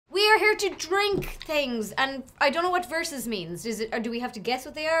here to drink things, and I don't know what versus means. Is it, or do we have to guess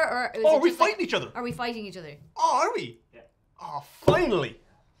what they are, or is Oh, it are we just like- fighting each other? Are we fighting each other? Oh, are we? Yeah. Oh, finally.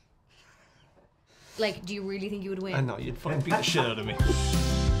 Like, do you really think you would win? I know, you'd fucking beat the shit out of me.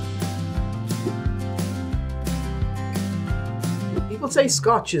 People say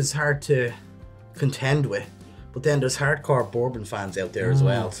Scotch is hard to contend with, but then there's hardcore bourbon fans out there as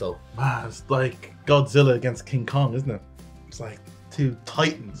well, so... Man, it's like Godzilla against King Kong, isn't it? It's like two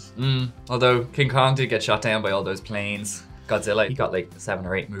titans. Although King Kong did get shot down by all those planes. Godzilla, he got like 7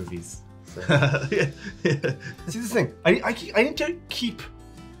 or 8 movies. So. Yeah. See, this thing, I need to keep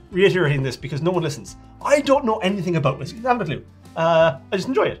reiterating this because no one listens. I don't know anything about whiskey. I haven't a clue. I just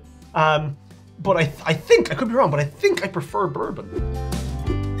enjoy it. But I think, I could be wrong, but I think I prefer bourbon.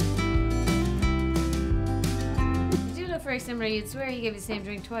 You do look very similar. You'd swear you gave the same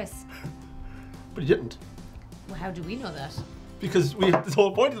drink twice. But you didn't. Well, how do we know that? Because the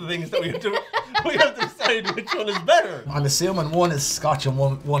whole point of the thing is that we have to decide which one is better. I'm assuming one is Scotch and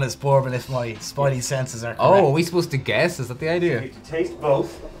one is bourbon if my spidey senses are correct. Oh, are we supposed to guess? Is that the idea? You have to taste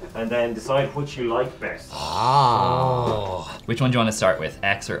both and then decide which you like best. Ah. Which one do you want to start with,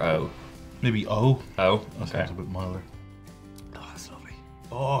 X or O? Maybe O. O, That okay. sounds a bit milder. Oh, that's lovely.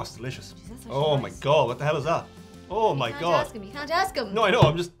 Oh, it's delicious. Jeez, that's actually Oh my nice. god, what the hell is that? Oh my You can't god. ask him. You can't ask him. No, I know,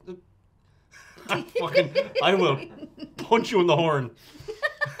 I'm just... I will punch you in the horn.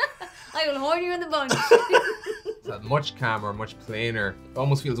 I will horn you in the bunch. It's much calmer, much plainer.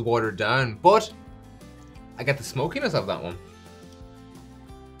 Almost feels watered down, but I get the smokiness of that one.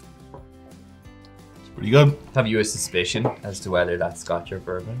 It's pretty good. Have you a suspicion as to whether that's Scotch or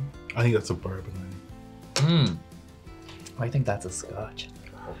bourbon? I think that's a bourbon. I think that's a Scotch.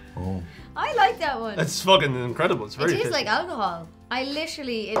 Oh. I like that one. It's fucking incredible. It's It very tastes tasty. like alcohol. I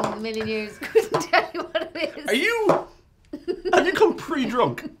literally, in a million years, couldn't tell you what it is. Are you... Have you come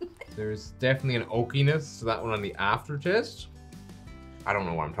pre-drunk? There's definitely an oakiness to that one on the aftertaste. I don't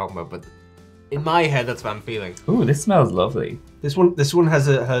know what I'm talking about, but in my head, that's what I'm feeling. Ooh, this smells lovely. This one has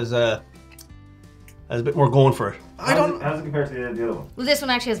a bit more going for it. How's it compared to the other one? Well, this one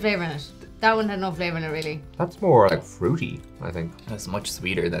actually has flavour in it. That one had no flavour in it, really. That's more like fruity, I think. That's much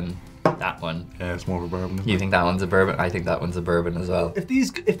sweeter than that one. Yeah, it's more of a bourbon. Isn't You it? think that one's a bourbon? I think that one's a bourbon as well. If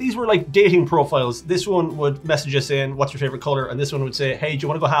these were like dating profiles, this one would message us in, what's your favorite color? And this one would say, hey, do you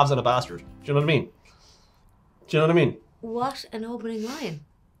want to go halves on a bastard? Do you know what I mean? Do you know what I mean? What an opening line.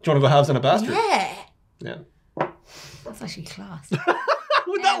 Do you want to go halves on a bastard? Yeah. Yeah. That's actually class.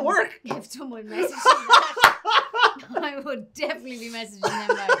 Would that work? If someone messaged me that, I would definitely be messaging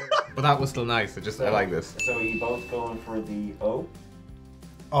them back. But that was still nice. I like this. So are you both going for the O?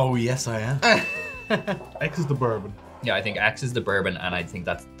 Oh, yes, I am. X is the bourbon. Yeah, I think X is the bourbon, and I think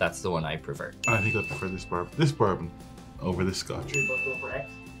that's the one I prefer. I think I prefer this bourbon over this Scotch. You both go for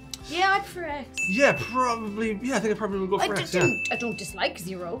X? Yeah, I prefer X. Yeah, probably. Yeah, I think I probably would go for X. Yeah. I don't dislike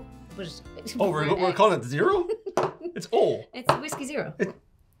zero, but Oh, we're calling it zero? It's O. It's whiskey zero.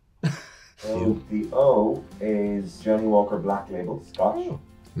 So the O is Johnny Walker Black Label Scotch,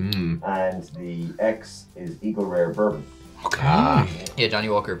 Mm. and the X is Eagle Rare Bourbon. Okay. Yeah, Johnny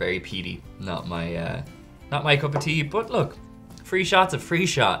Walker, very peaty. Not my cup of tea. But look, free shot's a free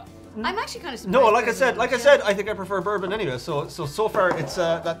shot. I'm actually kind of surprised. No, like I by said, it. I think I prefer bourbon anyway. So far it's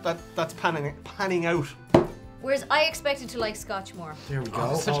that's panning out. Whereas I expected to like Scotch more. There we go.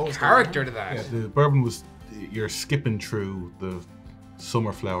 There's such Oh, character to that. Yeah, the bourbon was, you're skipping through the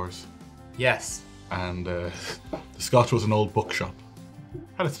summer flowers, Yes. and the Scotch was an old bookshop.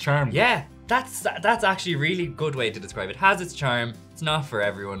 Had its charm. Yeah, that's actually a really good way to describe it. Has its charm. It's not for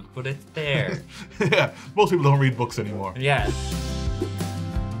everyone, but it's there. Yeah, most people don't read books anymore. Yeah.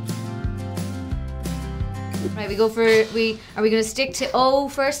 Right, are we gonna stick to O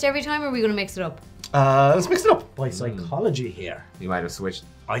first every time, or are we gonna mix it up? Let's mix it up. By psychology here. You might have switched.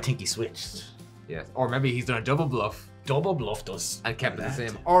 I think he switched. Yes. Or maybe he's done a double bluff Double bluffed us. and kept it the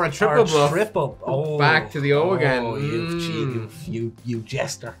same. Or a triple Or bluff. triple. Oh, Back to the O again. Oh, you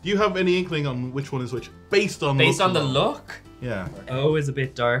jester. Do you have any inkling on which one is which? Based on Based look on the alone? look, Yeah. O is a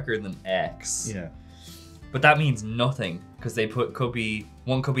bit darker than X. Yeah. But that means nothing because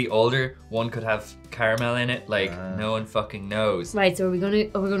one could be older, one could have caramel in it. Like no one fucking knows. Right, so we're gonna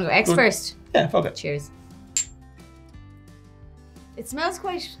go X first. Yeah, fuck it. Cheers. It smells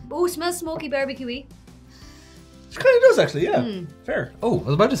quite. Oh, it smells smoky barbecue-y. It kind of does actually. Yeah, fair. Oh, I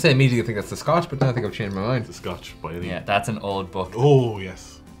was about to say immediately I think that's the Scotch, but now I think I've changed my mind. The Scotch by any. Yeah, that's an old book. Oh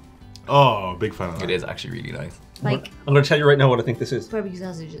yes. Oh, big fan of that. It is actually really nice. Like I'm gonna tell you right now what I think this is. barbecue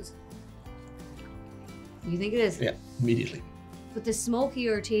sausages. You think it is? Yeah, immediately. But the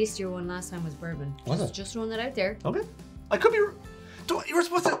smokier, tastier one last time was bourbon. Was it? Just throwing that out there. Okay. I could be. You were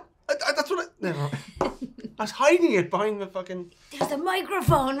supposed to. I was hiding it behind the fucking... There's a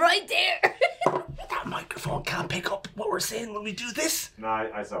microphone right there. That microphone can't pick up what we're saying when we do this. No,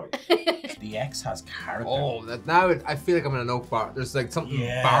 I saw it. The X has character. Oh, I feel like I'm in an oak bar. There's like something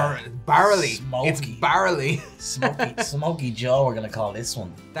Yeah. barrelly. Smoky. It's barrelly. Smoky Joe, we're gonna call this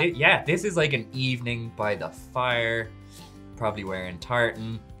one. Yeah, this is like an evening by the fire, probably wearing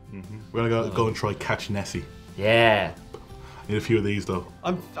tartan. We're gonna go and try Catch Nessie. Yeah. Need a few of these though.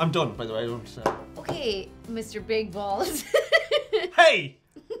 I'm done, by the way. I don't... Okay, Mr. Big Balls. Hey!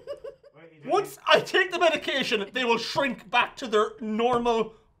 Once I take the medication, they will shrink back to their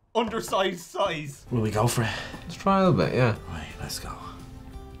normal, undersized size. Will we go for it? Let's try a little bit, yeah. Right, let's go.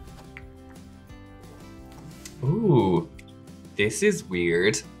 Ooh, this is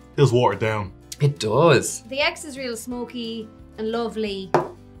weird. Feels watered down. It does. The X is real smoky and lovely.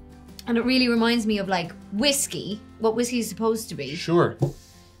 And it really reminds me of like whiskey, what whiskey is supposed to be. Sure.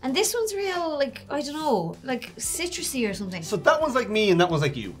 And this one's real, like, I don't know, like citrusy or something. So that one's like me and that one's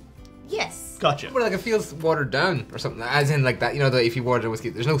like you. Yes. Gotcha. But like it feels watered down or something. As in like that, you know, that if you water the whiskey,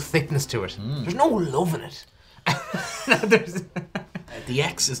 there's no thickness to it. There's no love in it. The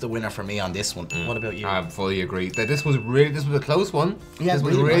X is the winner for me on this one. What about you? I fully agree that this was a close one. Yeah, this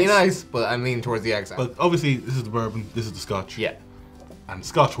was really really nice. nice, but I lean towards the X. But obviously, this is the bourbon, this is the Scotch. Yeah. And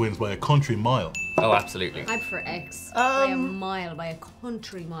Scotch wins by a country mile. Oh, absolutely. I prefer X by a mile, by a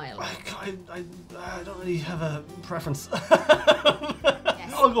country mile. I don't really have a preference.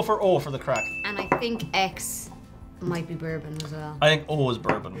 I'll go for O for the crack. And I think X might be bourbon as well. I think O is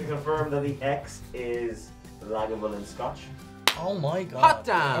bourbon. We confirm that the X is Lagavulin Scotch. Oh my god. Hot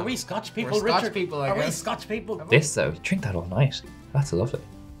damn. Are we Scotch people, We're Scotch Richard? people, I Are we guess. Scotch people? This though, drink that all night. That's lovely.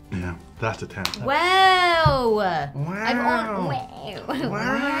 Yeah, that's a 10. Wow! Wow. Wow!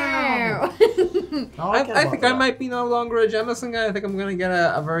 I think I might be no longer a Jameson guy. I think I'm gonna get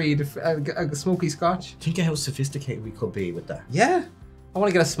a very a smoky Scotch. Think of how sophisticated we could be with that. Yeah, I want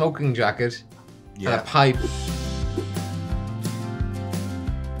to get a smoking jacket and a pipe.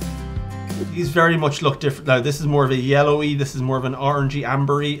 These very much look different. Now this is more of a yellowy. This is more of an orangey,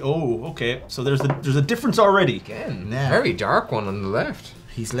 ambery. Oh, okay. So there's a difference already. Again, Yeah. very dark one on the left.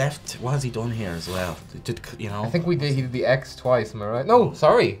 He's left. What has he done here as well? Did you know? I think he did the X twice. Am I right? No,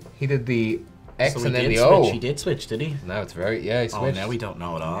 sorry, he did the X so and he then did the switch. O. He did switch, did he? Now it's very he switched. Oh, now we don't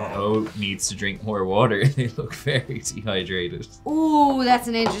know at all. Oh, needs to drink more water. They look very dehydrated. Ooh, that's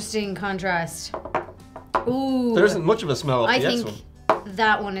an interesting contrast. Ooh. There isn't much of a smell of I the X think one.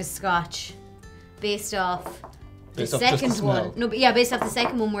 that one is Scotch, based off the Based off just the second one. smell. No, but yeah, based off the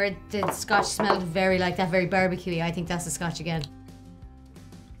second one where the Scotch smelled very like that, very barbecuey. I think that's the Scotch again.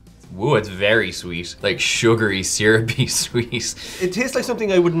 Whoa, it's very sweet. Like sugary, syrupy sweet. It tastes like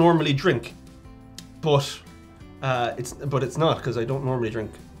something I would normally drink, but it's not because I don't normally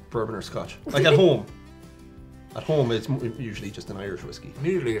drink bourbon or Scotch. Like at home. At home, it's usually just an Irish whiskey.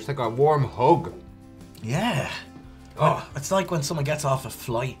 Immediately, it's like a warm hug. Yeah. Oh, it's like when someone gets off a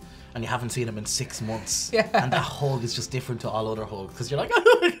flight and you haven't seen him in 6 months. Yeah. And that hug is just different to all other hugs because you're like,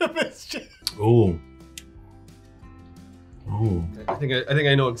 I missed you. Oh. Oh. I think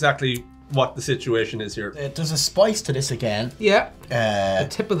I know exactly what the situation is here. There's a spice to this again. Yeah. The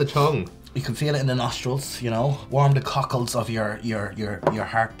tip of the tongue. You can feel it in the nostrils, you know, warm the cockles of your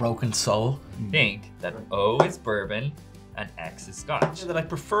heartbroken soul. I think that O is bourbon and X is Scotch. That I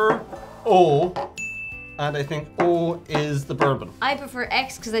prefer O, and I think O is the bourbon. I prefer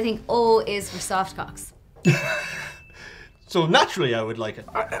X because I think O is for soft cocks. So naturally, I would like it.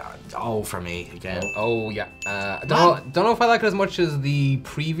 Oh, for me again. Oh yeah. Don't know if I like it as much as the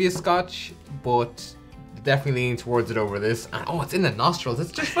previous Scotch, but definitely leaning towards it over this. And oh, it's in the nostrils.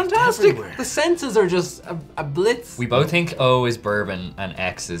 It's just fantastic. everywhere. The senses are just a blitz. We both think O is bourbon and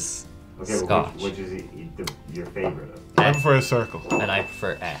X is Okay, Scotch. which is your favorite? I prefer a circle. And I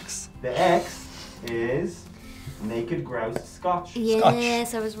prefer X. The X is Naked Grouse Scotch.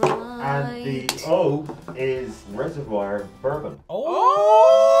 Yes, I was right. And the O is Reservoir Bourbon. Bourbon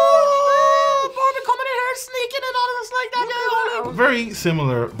coming in here sneaking in on us like that. Very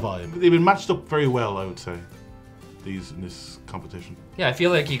similar vibe. They've been matched up very well, I would say. These in this competition. Yeah, I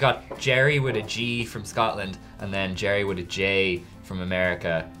feel like you got Jerry with a G from Scotland and then Jerry with a J from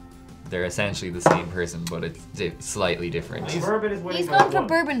America. They're essentially the same person, but it's slightly different. Bourbon is winning He's by gone for one.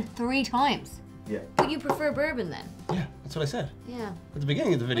 bourbon 3 times. Yeah. But you prefer bourbon then? Yeah, that's what I said Yeah. at the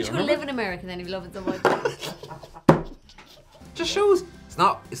beginning of the Why video. don't you go remember? live in America then if you love it so much? Just shows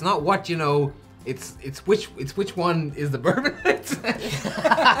it's not what you know. It's which one is the bourbon.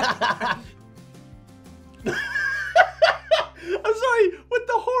 I'm sorry, with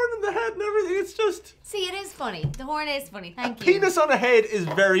the horn in the head and everything, it's just... See, it is funny. The horn is funny. Thank you. Penis on a head is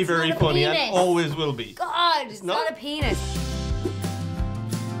very, very not a funny and penis. always will be. God. God, it's not a penis.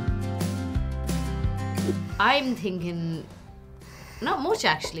 I'm thinking, not much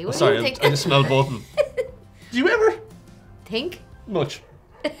actually. What do Sorry, you think? I just smelled both of them. Do you ever? Think? Much.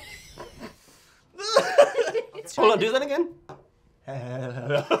 Hold on, do that again.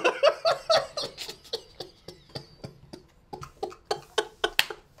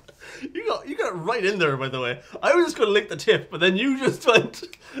 You got it right in there, by the way. I was just going to lick the tip, but then you just went.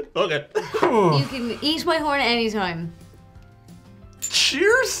 Okay. You can eat my horn at any time.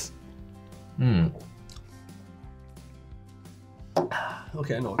 Cheers. Okay,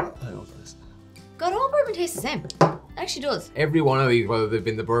 I know what that is. God, all bourbon tastes the same. It actually does. Every one of these, whether they've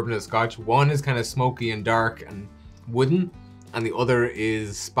been the bourbon or Scotch, one is kind of smoky and dark and wooden, and the other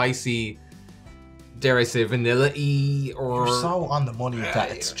is spicy, dare I say, vanilla-y or... You're so on the money with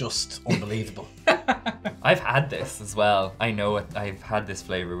that, it's just unbelievable. I've had this as well. I know it. I've had this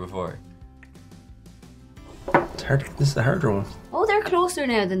flavor before. It's hard. This is the harder one. Oh, they're closer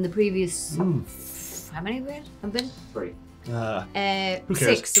now than the previous. How many have been? 3. Who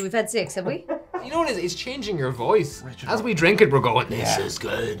cares? 6. So we've had 6, have we? You know what it is? It's changing your voice. Richard, As we drink it, we're going, this Yeah. is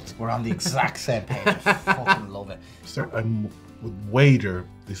good. We're on the exact same page. I fucking love it. I would wager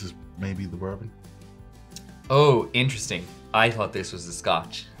this is maybe the bourbon. Oh, interesting. I thought this was the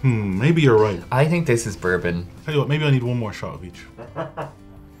Scotch. Maybe you're right. I think this is bourbon. Tell you what, maybe I need one more shot of each.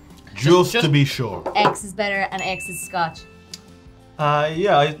 Just to be sure. X is better and X is Scotch.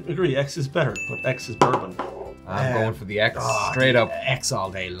 Yeah, I agree. X is better, but X is bourbon. I'm going for the X, straight up. X all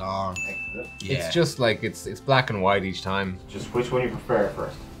day long. Yeah. It's just like, it's black and white each time. Just which one you prefer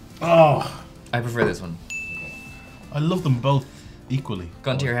first? Oh, I prefer this one. I love them both equally.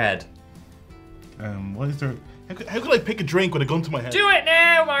 Gun to your head. What is there? How could I pick a drink with a gun to my head? Do it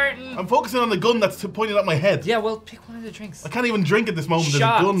now, Martin! I'm focusing on the gun that's pointing at my head. Yeah, well, pick one of the drinks. I can't even drink at this moment.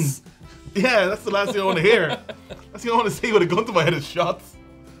 Shots. There's a gun. Yeah, that's the last thing I want to hear. That's what I want to see with a gun to my head is shots.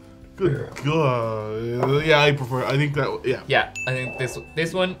 Good God. Yeah, I prefer. I think that. Yeah. Yeah, I think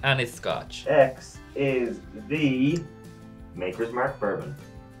this one and it's Scotch. X is the Maker's Mark bourbon.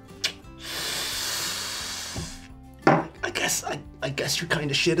 I guess you're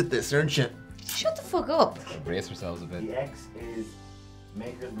kind of shit at this, aren't you? Shut the fuck up. Brace ourselves a bit. The X is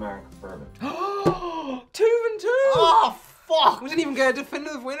Maker's Mark bourbon. 2 and 2! Oh, fuck! We didn't even get a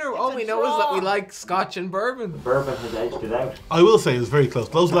definitive winner. All we know is that we like Scotch and bourbon. Bourbon has edged it out. I will say it was very close.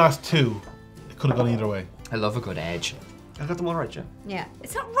 Those last two, it could have gone either way. I love a good edge. I got them all right, yeah. Yeah.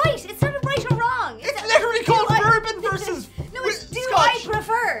 It's not right. It's not right or wrong. It's literally called bourbon versus No, it's do Scotch. I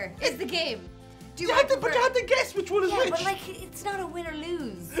prefer is the game. Do You I had to, prefer? but you had to guess which one is Yeah, which. but like it's not a win or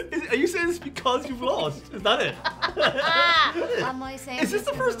lose. Are you saying this because you've lost? Is that it? Am I saying Is this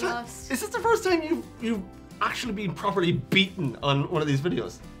the because first I time? lost? Is this the first time you've actually been properly beaten on one of these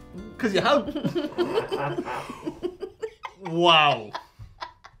videos? Because you have. Wow.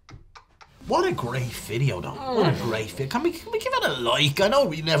 What a great video, though. What a great video. Can we give it a like? I know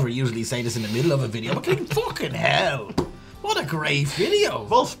we never usually say this in the middle of a video, but fucking hell. What a great video.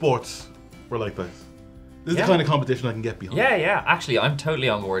 Of all sports, we're like this. This is the kind of competition I can get behind. Yeah. Actually, I'm totally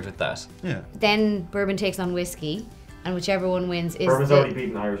on board with that. Yeah. Then bourbon takes on whiskey, and whichever one wins is Bourbon's the... already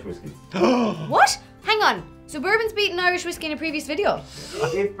beaten Irish whiskey. What? Hang on. So bourbon's beaten Irish whiskey in a previous video.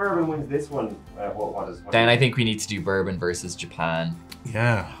 If bourbon wins this one, what Then I think we need to do bourbon versus Japan.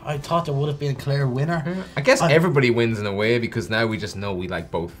 Yeah. I thought there would have been a clear winner. I guess everybody wins in a way because now we just know we like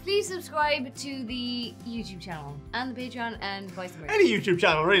both. Please subscribe to the YouTube channel and the Patreon and vice versa. Any YouTube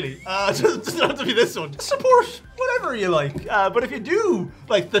channel, really. Doesn't have to be this one. Support whatever you like. But if you do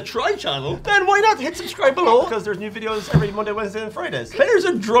like the Try channel, then why not hit subscribe below? Because there's new videos every Monday, Wednesday, and Fridays. Claire's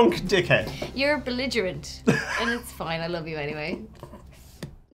a drunk dickhead. You're belligerent. And it's fine. I love you anyway.